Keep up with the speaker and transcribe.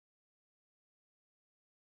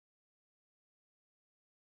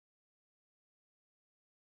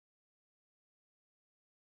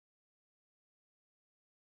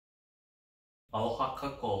Aloha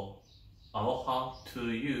kako. Aloha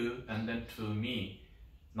to you and then to me.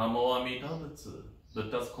 Namo Amida Butsu.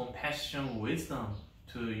 Buddha's compassion, wisdom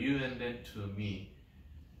to you and then to me.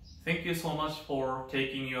 Thank you so much for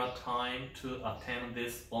taking your time to attend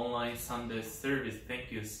this online Sunday service.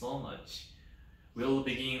 Thank you so much. We'll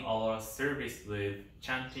begin our service with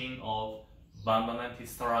chanting of Bandhanati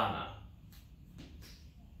Sarana.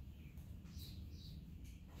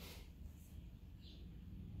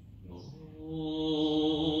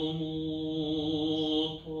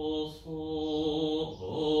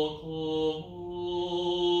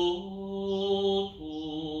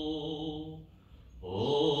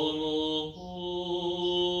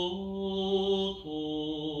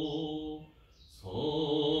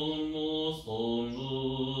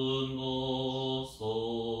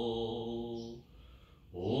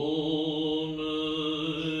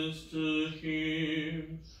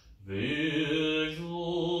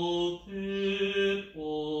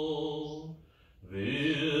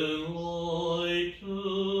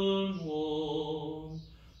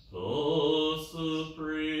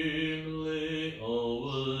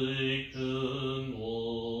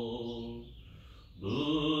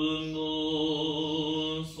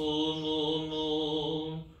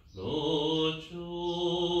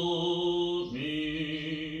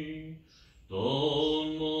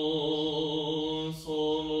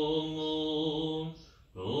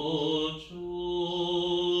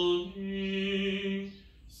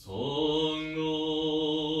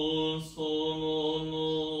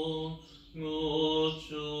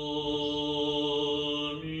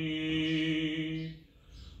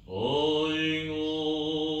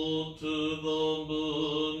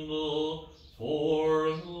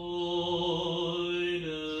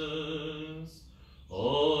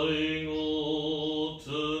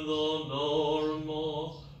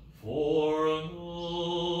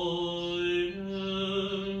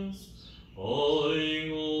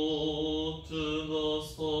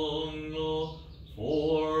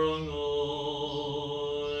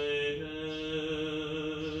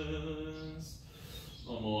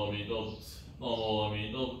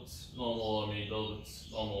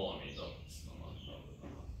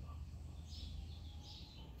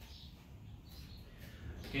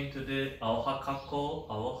 Again today, Aloha Kako,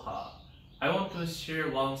 Aloha. I want to share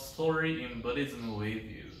one story in Buddhism with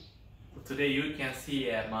you. Today you can see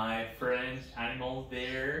my friend's animals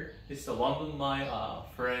there. It's one of my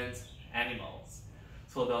friend's animals.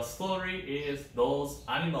 So the story is those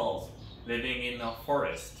animals living in a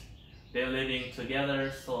forest. They're living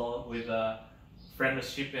together so with a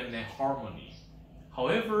friendship and a harmony.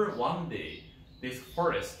 However, one day this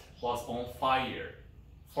forest was on fire.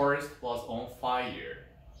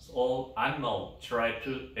 So all animals tried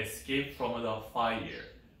to escape from the fire.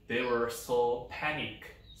 They were so panicked,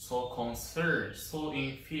 so concerned, so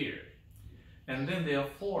in fear. And then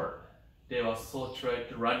therefore, they were so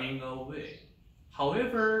tried running away.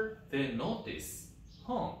 However, they noticed,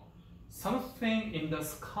 something in the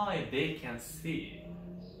sky they can see.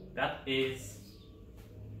 That is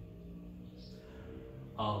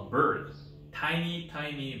a bird,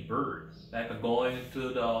 tiny bird, like going to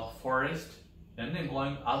the forest and then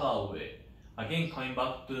going other way. Again coming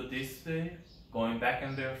back to this way, going back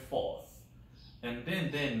and forth. And then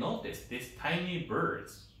they noticed these tiny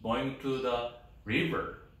birds going to the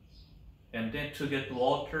river. And then to get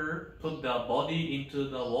water, put the body into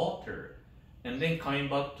the water. And then coming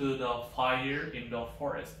back to the fire in the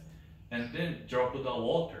forest. And then drop the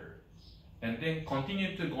water. And then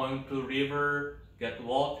continue to going to river, get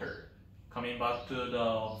water. Coming back to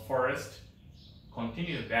the forest,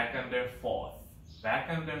 continue back and forth.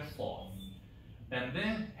 And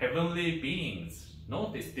then heavenly beings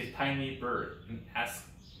notice this tiny bird and ask,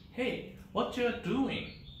 "Hey, what you're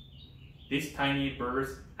doing?" This tiny bird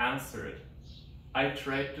answered, "I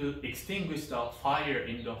tried to extinguish the fire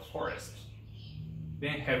in the forest."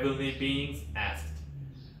 Then heavenly beings asked,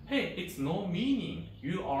 "Hey, it's no meaning.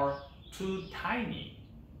 You are too tiny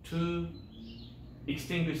to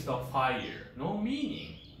extinguish the fire. No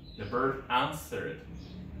meaning." The bird answered,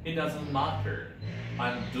 "It doesn't matter.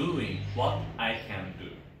 I'm doing what I can do."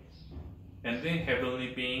 And then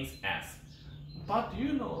heavenly beings ask, "But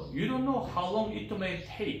you don't know how long it may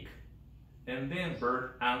take." And then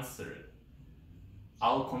bird answered,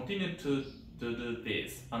 "I'll continue to do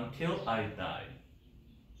this until I die."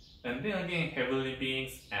 And then again heavenly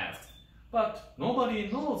beings asked, "But nobody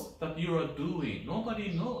knows that you are doing. Nobody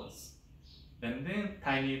knows." And then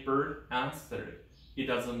tiny bird answered, "It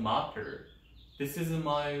doesn't matter. This is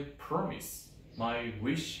my promise, my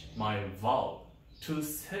wish, my vow to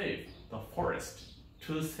save the forest,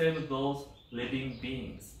 to save those living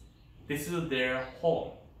beings. This is their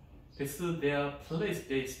home. This is their place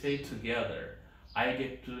they stay together. I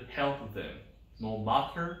get to help them no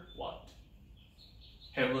matter what.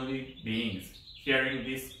 Heavenly beings, hearing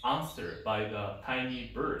this answer by the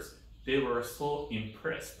tiny birds, they were so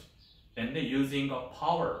impressed. And then using the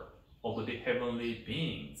power of the heavenly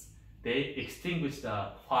beings, they extinguished the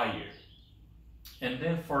fire. And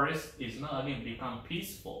then forest is now again become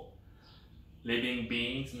peaceful. Living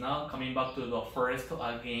beings now coming back to the forest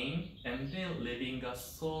again, and then living a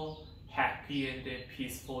so happy and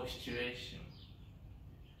peaceful situation.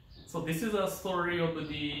 So this is a story of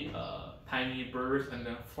the tiny birds and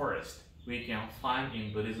the forest we can find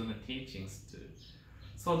in Buddhism teachings too.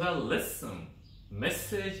 So the lesson,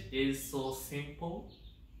 message is so simple.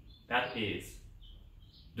 That is,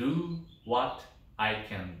 do what I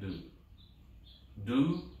can do.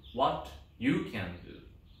 Do what you can do.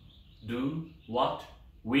 Do what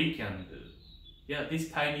we can do. Yeah, these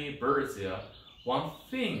tiny birds here, one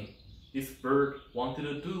thing this bird wanted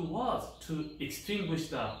to do was to extinguish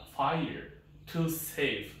the fire, to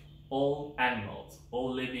save all animals,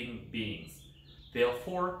 all living beings.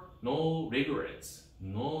 Therefore, no regrets,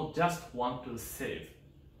 no just want to save,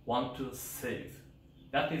 want to save.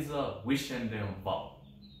 That is a wish and a vow.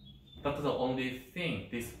 That's the only thing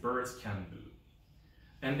these birds can do.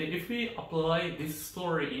 And if we apply this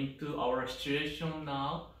story into our situation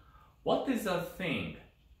now, what is a thing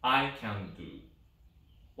I can do?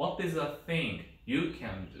 What is a thing you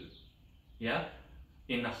can do? Yeah?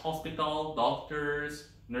 In the hospital, doctors,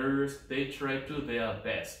 nurses, they try to do their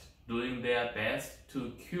best, doing their best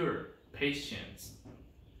to cure patients.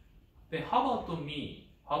 Then how about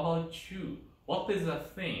me? How about you? What is a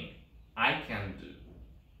thing I can do?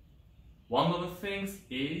 One of the things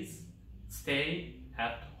is stay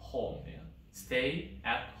at home. Yeah? Stay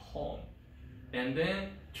at home. And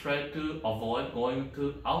then try to avoid going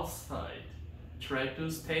to outside. Try to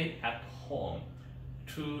stay at home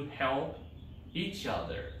to help each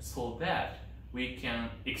other so that we can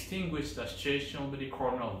extinguish the situation with the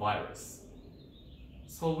coronavirus.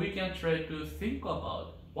 So we can try to think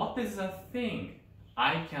about what is the thing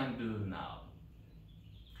I can do now.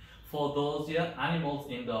 For those animals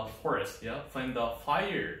in the forest, when the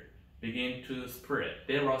fire began to spread,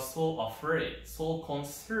 they were so afraid, so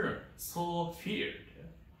concerned, so feared.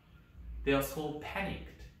 They are so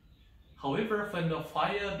panicked. However, when the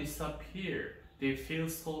fire disappeared, they feel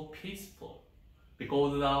so peaceful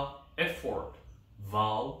because the effort,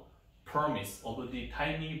 vow, promise of the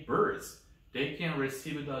tiny birds, they can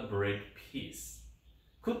receive the great peace.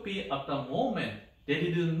 Could be at the moment they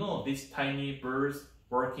didn't know these tiny birds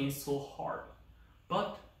working so hard,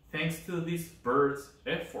 but thanks to these birds'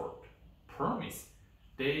 effort, promise,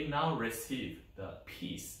 they now receive the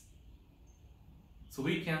peace. So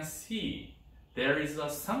we can see there is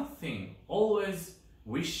something always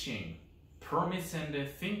wishing, promise and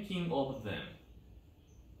thinking of them.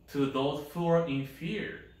 To those who are in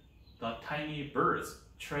fear, the tiny birds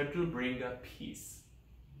try to bring a peace.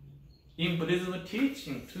 In Buddhism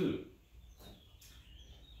teaching too,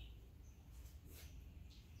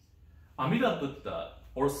 Amida Buddha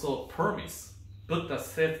also promised. Buddha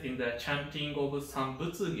said in the chanting of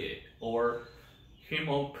Sambutsuge or hymn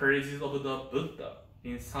of praises of the Buddha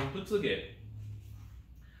in Sambutsuge,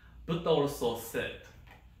 Buddha also said,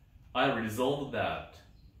 I resolve that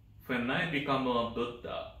when I become a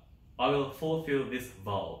Buddha, I will fulfill this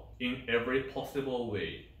vow in every possible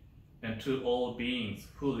way, and to all beings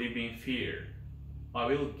who live in fear, I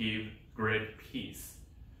will give great peace.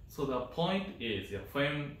 So the point is,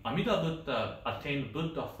 when Amida Buddha attained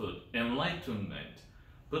Buddhahood, enlightenment,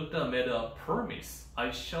 Buddha made a promise,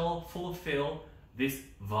 I shall fulfill this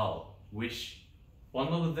vow, which one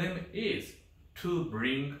of them is to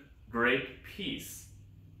bring great peace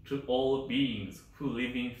to all beings who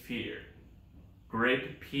live in fear.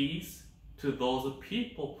 Great peace to those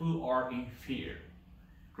people who are in fear.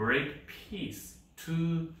 Great peace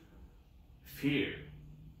to fear.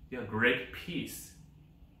 Yeah, great peace.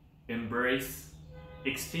 Embrace,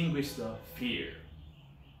 extinguish the fear.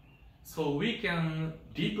 So we can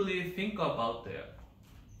deeply think about that.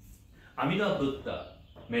 Amida Buddha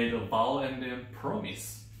made a vow and a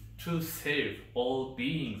promise to save all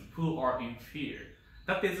beings who are in fear.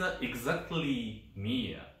 That is exactly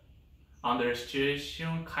me. Under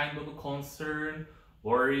situation, kind of concern,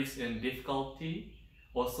 worries and difficulty,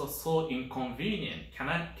 also so inconvenient.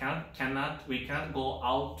 We cannot go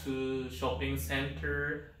out to shopping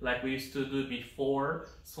center like we used to do before.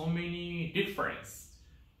 So many difference.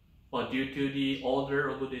 But due to the order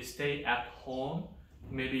of the stay at home,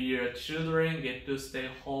 maybe your children get to stay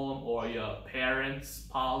home or your parents,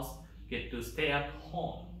 spouse get to stay at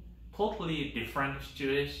home. totally different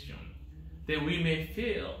situation, then we may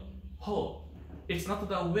feel, oh, it's not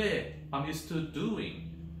the way I'm used to doing.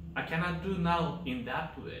 I cannot do now in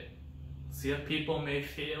that way. So people may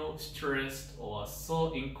feel stressed or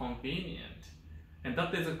so inconvenient. And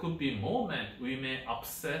that is a could be moment we may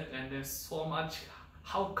upset and then so much,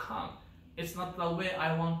 how come? It's not the way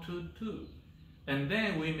I want to do. And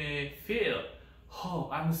then we may feel, oh,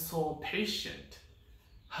 I'm so patient.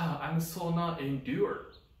 I'm so not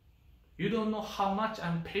endured. You don't know how much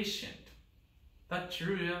I'm patient. That's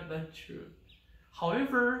true, yeah, that's true.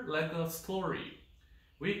 However, like a story,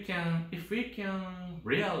 if we can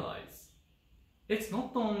realize, it's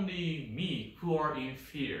not only me who are in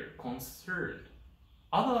fear, concerned.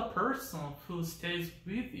 Other person who stays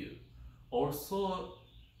with you also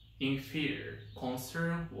in fear,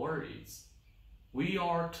 concern, worries. We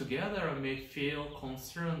are together may feel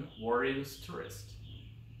concerned, worried, stressed.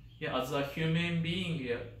 Yeah, as a human being,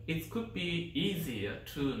 yeah, it could be easier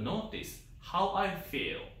to notice how I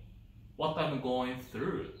feel, what I'm going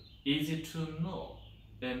through, easy to know.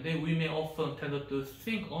 And then we may often tend to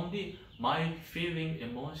think only my feeling,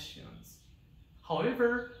 emotions.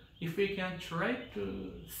 However, if we can try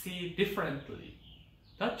to see differently,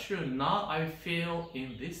 that's true, now I feel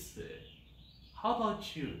in this way. How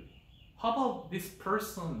about you? How about this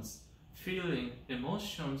person's feeling,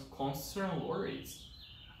 emotions, concern, worries?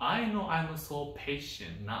 I know I'm so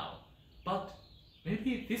patient now, but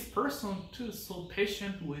maybe this person too is so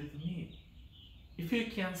patient with me. If you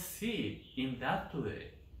can see it in that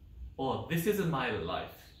way, oh, this is my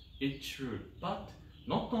life, it's true, but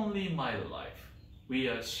not only my life, we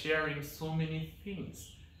are sharing so many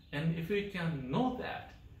things. And if we can know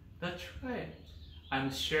that, that's right,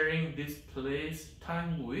 I'm sharing this place,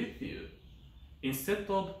 time with you. Instead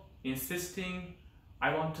of insisting,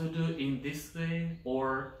 I want to do in this way,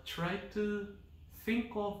 or try to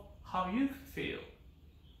think of how you feel.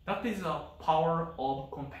 That is a power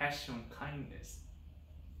of compassion, kindness.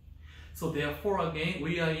 So therefore, again,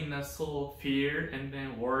 we are in a so fear and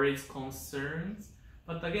then worries, concerns.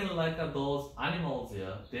 But again, like those animals,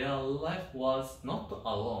 yeah, their life was not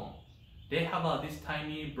alone. They have these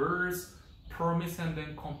tiny birds, promise and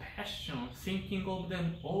then compassion, thinking of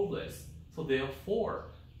them always. So therefore,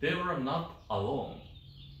 they were not alone.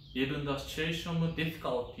 Even the situation of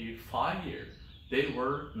difficulty, fire, they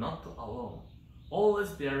were not alone.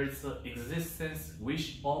 Always there is an existence,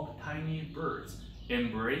 wish of tiny birds,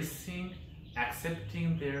 embracing,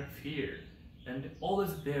 accepting their fear, and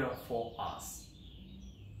always there for us.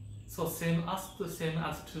 So same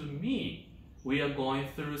as to me, we are going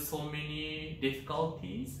through so many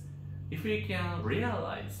difficulties. If we can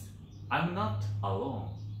realize, I'm not alone.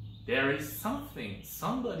 There is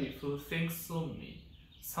somebody who thinks of me,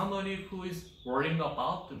 somebody who is worrying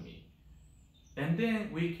about me. And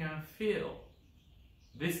then we can feel,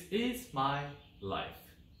 this is my life.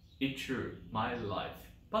 It's true, my life.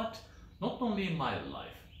 But not only my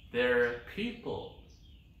life, there are people,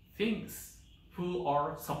 things who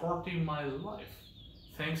are supporting my life.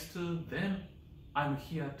 Thanks to them, I'm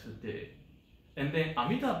here today. And then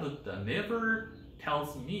Amida Buddha never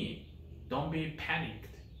tells me, don't be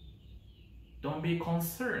panicked, don't be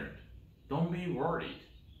concerned, don't be worried.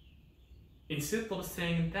 Instead of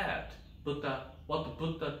saying that, what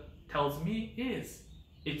Buddha tells me is,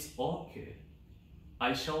 it's okay.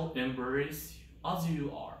 I shall embrace you as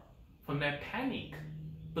you are. When I panic,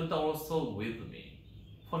 Buddha also with me.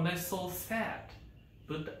 When I so sad,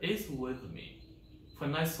 Buddha is with me.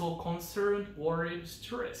 When I so concerned, worried,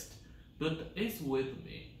 stressed, Buddha is with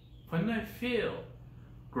me. When I feel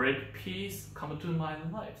great peace come to my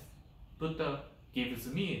life, Buddha gives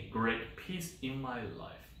me great peace in my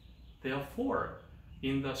life. Therefore,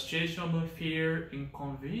 in the situation of fear,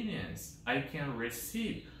 inconvenience, I can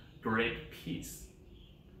receive great peace.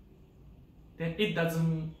 Then it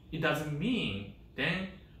doesn't mean then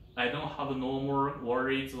I don't have no more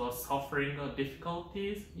worries or suffering or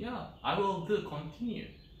difficulties. Yeah, I will continue.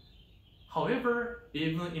 However,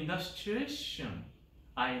 even in that situation,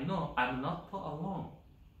 I know I'm not alone.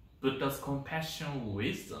 Buddha's compassion,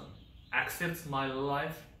 wisdom accepts my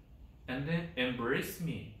life and then embrace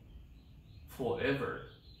me forever,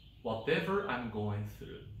 whatever I'm going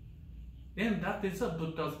through. Then that is a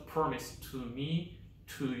Buddha's promise to me,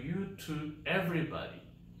 to you, to everybody.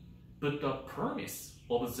 Buddha promise,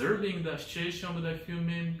 observing the situation of the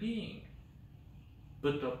human being.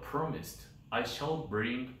 Buddha promised, I shall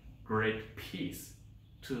bring great peace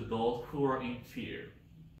to those who are in fear.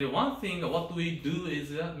 The one thing what we do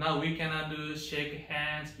is now we cannot do shake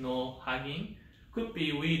hands, no hugging. Could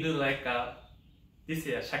be we do like this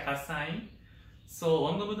is a shaka sign. So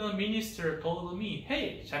one of the minister told me,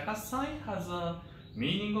 hey, Shakasai has a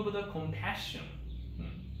meaning of the compassion.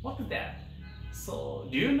 What's that? So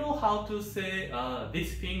do you know how to say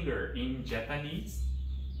this finger in Japanese?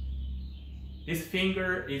 This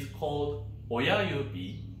finger is called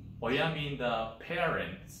oyayubi. Oya means the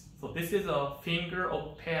parents. So this is a finger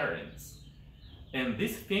of parents. And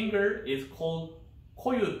this finger is called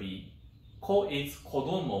koyubi. Ko is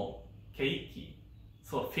kodomo, keiki.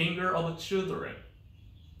 So finger of children.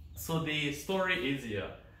 So the story is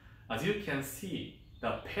here. As you can see,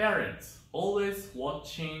 the parents always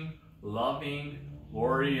watching, loving,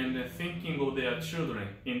 worrying, and thinking of their children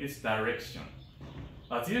in this direction.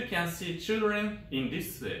 As you can see, children in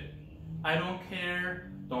this way. I don't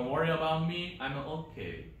care, don't worry about me, I'm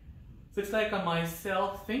okay. So it's like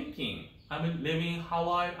myself thinking, I'm living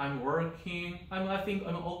Hawaii, I'm working, I think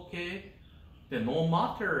I'm okay. Then no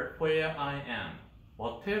matter where I am,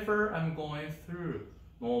 whatever I'm going through,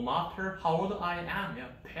 no matter how old I am,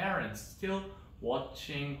 parents still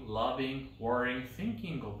watching, loving, worrying,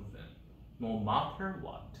 thinking of them, no matter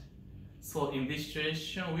what. So in this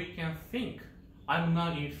situation, we can think, I'm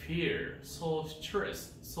not in fear, so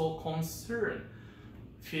stressed, so concerned,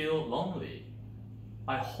 feel lonely.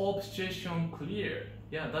 I hope situation clear.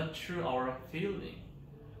 Yeah, that's true, our feeling.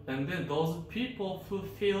 And then those people who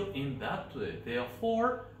feel in that way,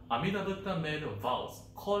 therefore, Amida Buddha made vows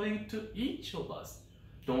calling to each of us.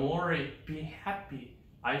 Don't worry, be happy.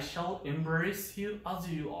 I shall embrace you as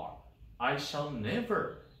you are. I shall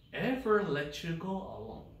never, ever let you go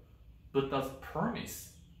alone. Buddha's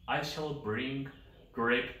promise, I shall bring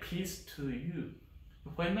great peace to you.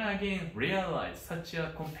 When I again realize such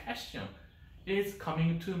a compassion is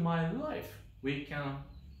coming to my life, we can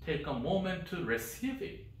take a moment to receive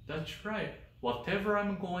it. That's right. Whatever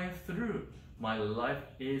I'm going through, my life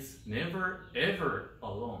is never ever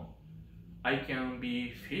alone. I can be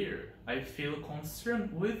fear. I feel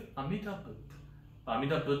concerned with Amida Buddha.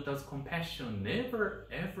 Amida Buddha's compassion never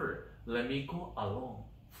ever let me go alone,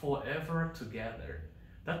 forever together.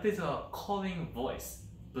 That is a calling voice,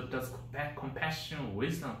 Buddha's compassion,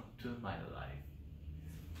 wisdom to my life.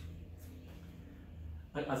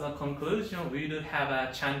 As a conclusion, we do have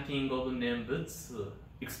a chanting of Nembutsu,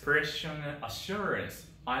 expression and assurance.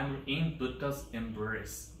 I'm in Buddha's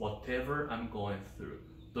embrace, whatever I'm going through.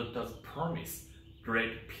 Buddha's promise,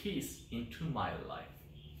 great peace into my life.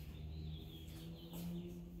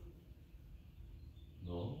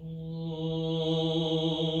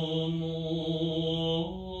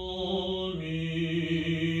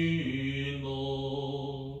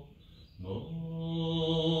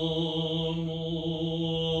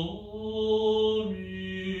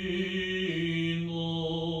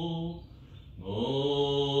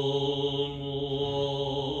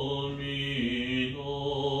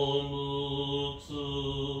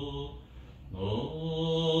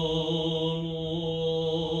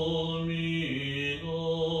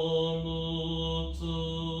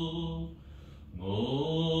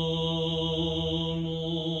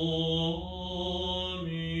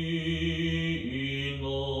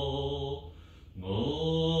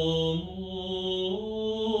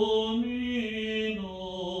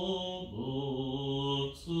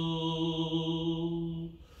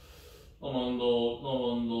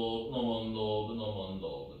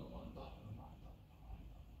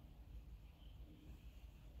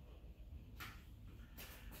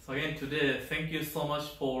 So again today, thank you so much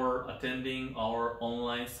for attending our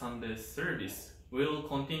online Sunday service. We'll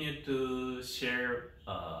continue to share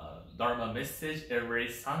Dharma message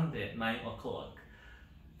every Sunday at 9 o'clock.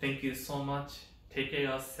 Thank you so much. Take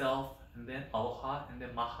care of yourself, and then aloha, and then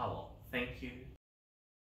mahalo. Thank you.